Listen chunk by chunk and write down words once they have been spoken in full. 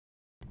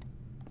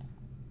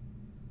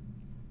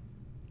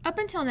Up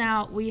until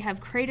now, we have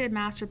created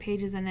master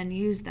pages and then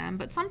used them,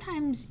 but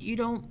sometimes you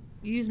don't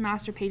use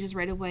master pages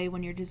right away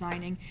when you're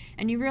designing,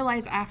 and you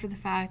realize after the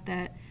fact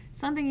that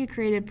something you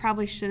created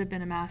probably should have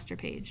been a master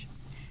page.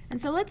 And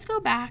so let's go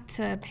back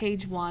to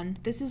page 1.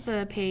 This is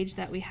the page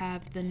that we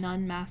have the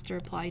none master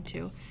applied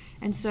to.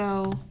 And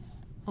so,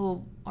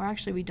 or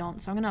actually we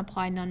don't, so I'm going to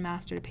apply none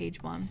master to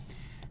page 1.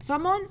 So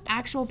I'm on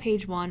actual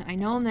page 1. I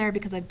know I'm there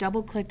because I've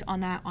double clicked on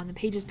that on the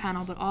pages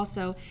panel, but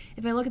also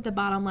if I look at the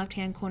bottom left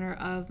hand corner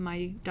of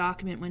my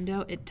document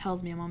window, it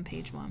tells me I'm on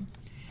page 1.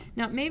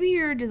 Now maybe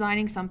you're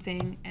designing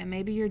something and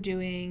maybe you're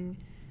doing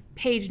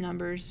page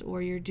numbers,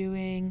 or you're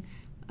doing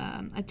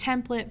a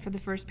template for the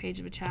first page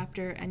of a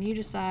chapter, and you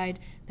decide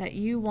that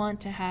you want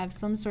to have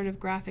some sort of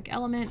graphic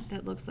element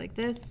that looks like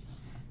this,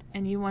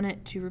 and you want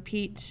it to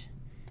repeat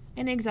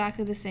in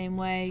exactly the same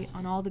way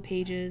on all the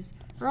pages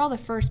or all the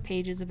first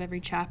pages of every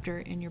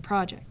chapter in your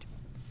project.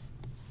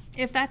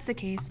 If that's the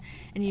case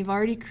and you've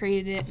already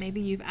created it,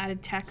 maybe you've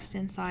added text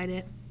inside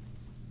it.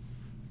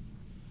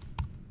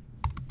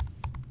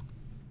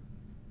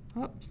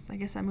 Oops, I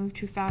guess I moved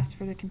too fast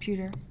for the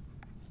computer.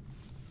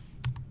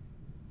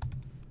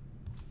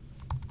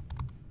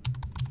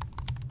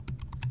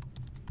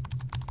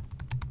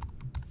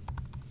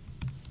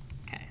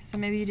 Okay, so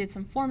maybe you did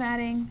some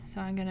formatting, so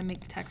I'm going to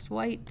make the text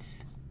white.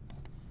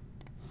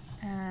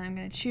 And I'm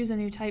going to choose a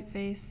new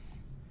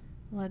typeface.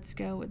 Let's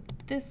go with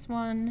this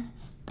one.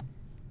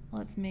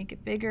 Let's make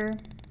it bigger.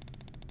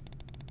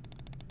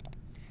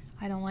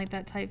 I don't like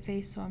that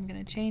typeface, so I'm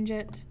going to change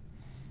it.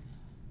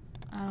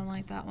 I don't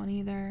like that one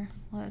either.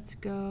 Let's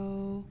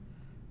go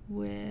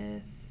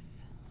with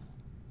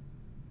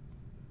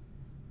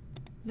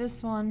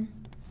this one.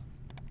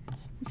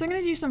 So I'm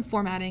going to do some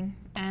formatting,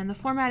 and the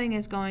formatting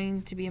is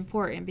going to be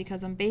important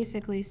because I'm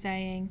basically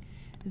saying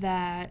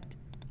that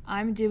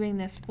I'm doing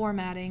this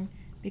formatting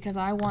because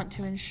I want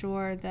to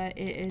ensure that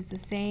it is the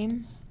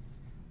same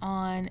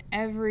on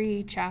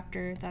every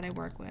chapter that I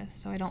work with.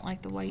 So I don't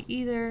like the white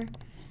either,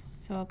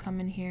 so I'll come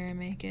in here and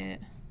make it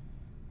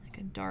like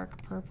a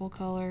dark purple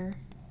color.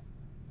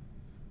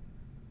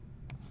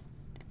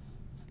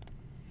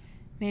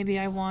 Maybe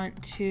I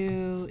want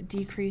to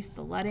decrease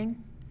the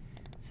leading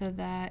so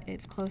that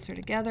it's closer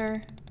together.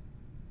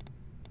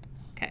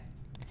 Okay.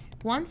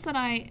 Once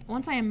I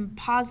am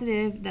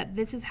positive that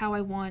this is how I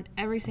want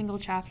every single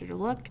chapter to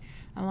look,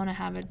 I want to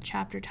have a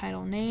chapter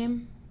title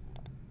name.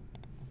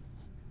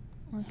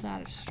 Let's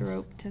add a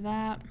stroke to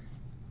that.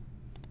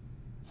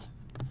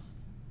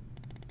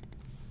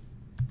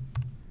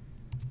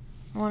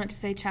 I want it to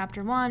say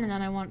chapter 1, and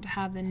then I want to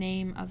have the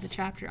name of the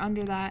chapter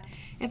under that.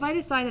 If I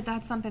decide that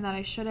that's something that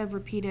I should have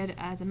repeated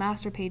as a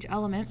master page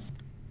element,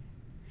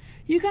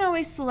 you can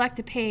always select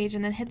a page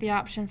and then hit the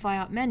option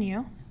flyout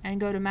menu and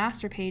go to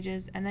master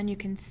pages, and then you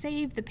can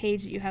save the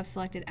page that you have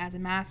selected as a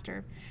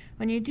master.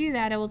 When you do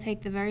that, it will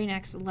take the very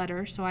next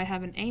letter. So I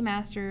have an A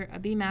master, a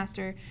B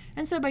master,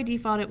 and so by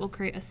default it will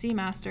create a C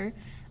master,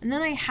 and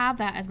then I have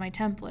that as my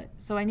template.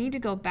 So I need to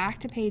go back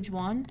to page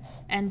 1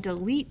 and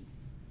delete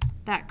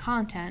that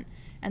content,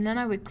 and then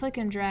I would click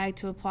and drag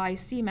to apply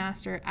C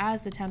master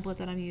as the template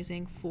that I'm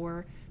using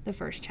for the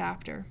first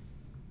chapter.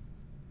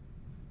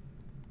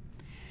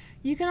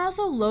 You can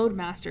also load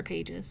master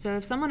pages. So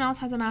if someone else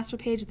has a master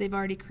page that they've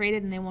already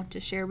created and they want to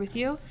share with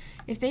you,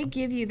 if they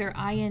give you their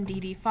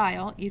INDD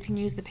file, you can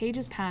use the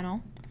Pages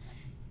panel,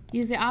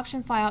 use the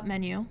option flyout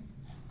menu,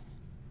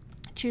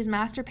 choose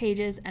Master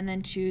Pages, and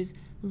then choose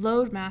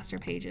Load Master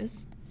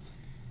Pages.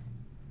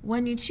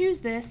 When you choose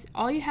this,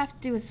 all you have to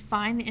do is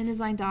find the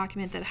InDesign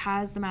document that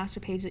has the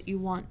master page that you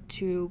want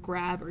to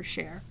grab or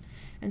share.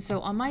 And so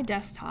on my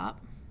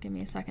desktop, give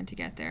me a second to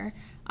get there,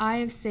 I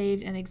have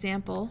saved an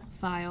example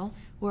file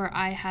where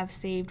I have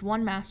saved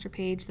one master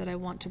page that I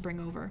want to bring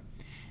over.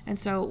 And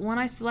so when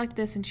I select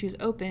this and choose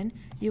open,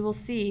 you will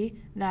see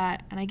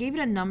that, and I gave it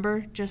a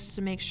number just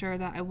to make sure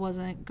that I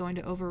wasn't going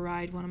to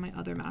override one of my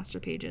other master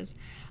pages.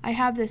 I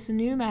have this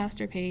new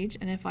master page,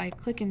 and if I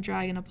click and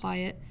drag and apply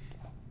it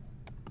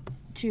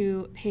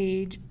to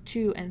page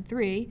 2 and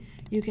 3,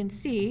 you can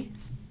see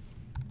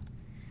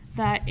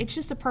that it's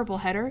just a purple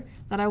header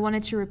that I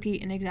wanted to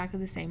repeat in exactly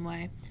the same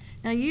way.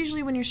 Now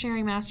usually when you're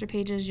sharing master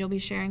pages, you'll be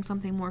sharing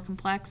something more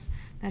complex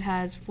that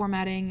has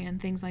formatting and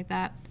things like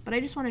that, but I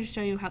just wanted to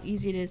show you how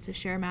easy it is to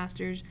share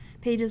masters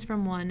pages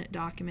from one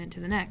document to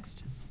the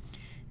next.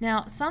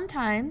 Now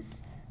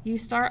sometimes you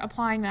start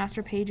applying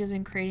master pages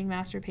and creating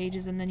master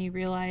pages, and then you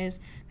realize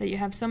that you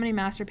have so many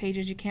master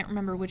pages you can't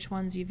remember which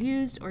ones you've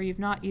used or you've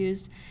not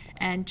used,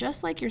 and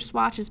just like your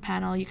swatches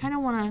panel, you kind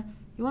of want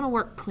to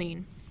work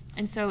clean.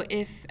 And so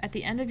if at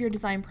the end of your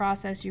design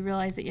process you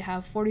realize that you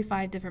have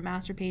 45 different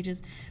master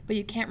pages but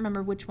you can't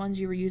remember which ones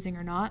you were using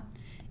or not,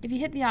 if you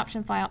hit the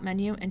option flyout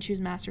menu and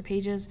choose master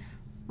pages,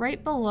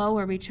 right below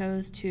where we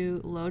chose to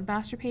load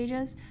master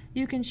pages,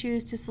 you can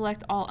choose to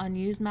select all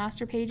unused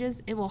master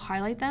pages. It will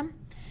highlight them,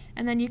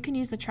 and then you can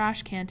use the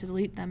trash can to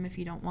delete them if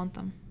you don't want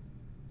them.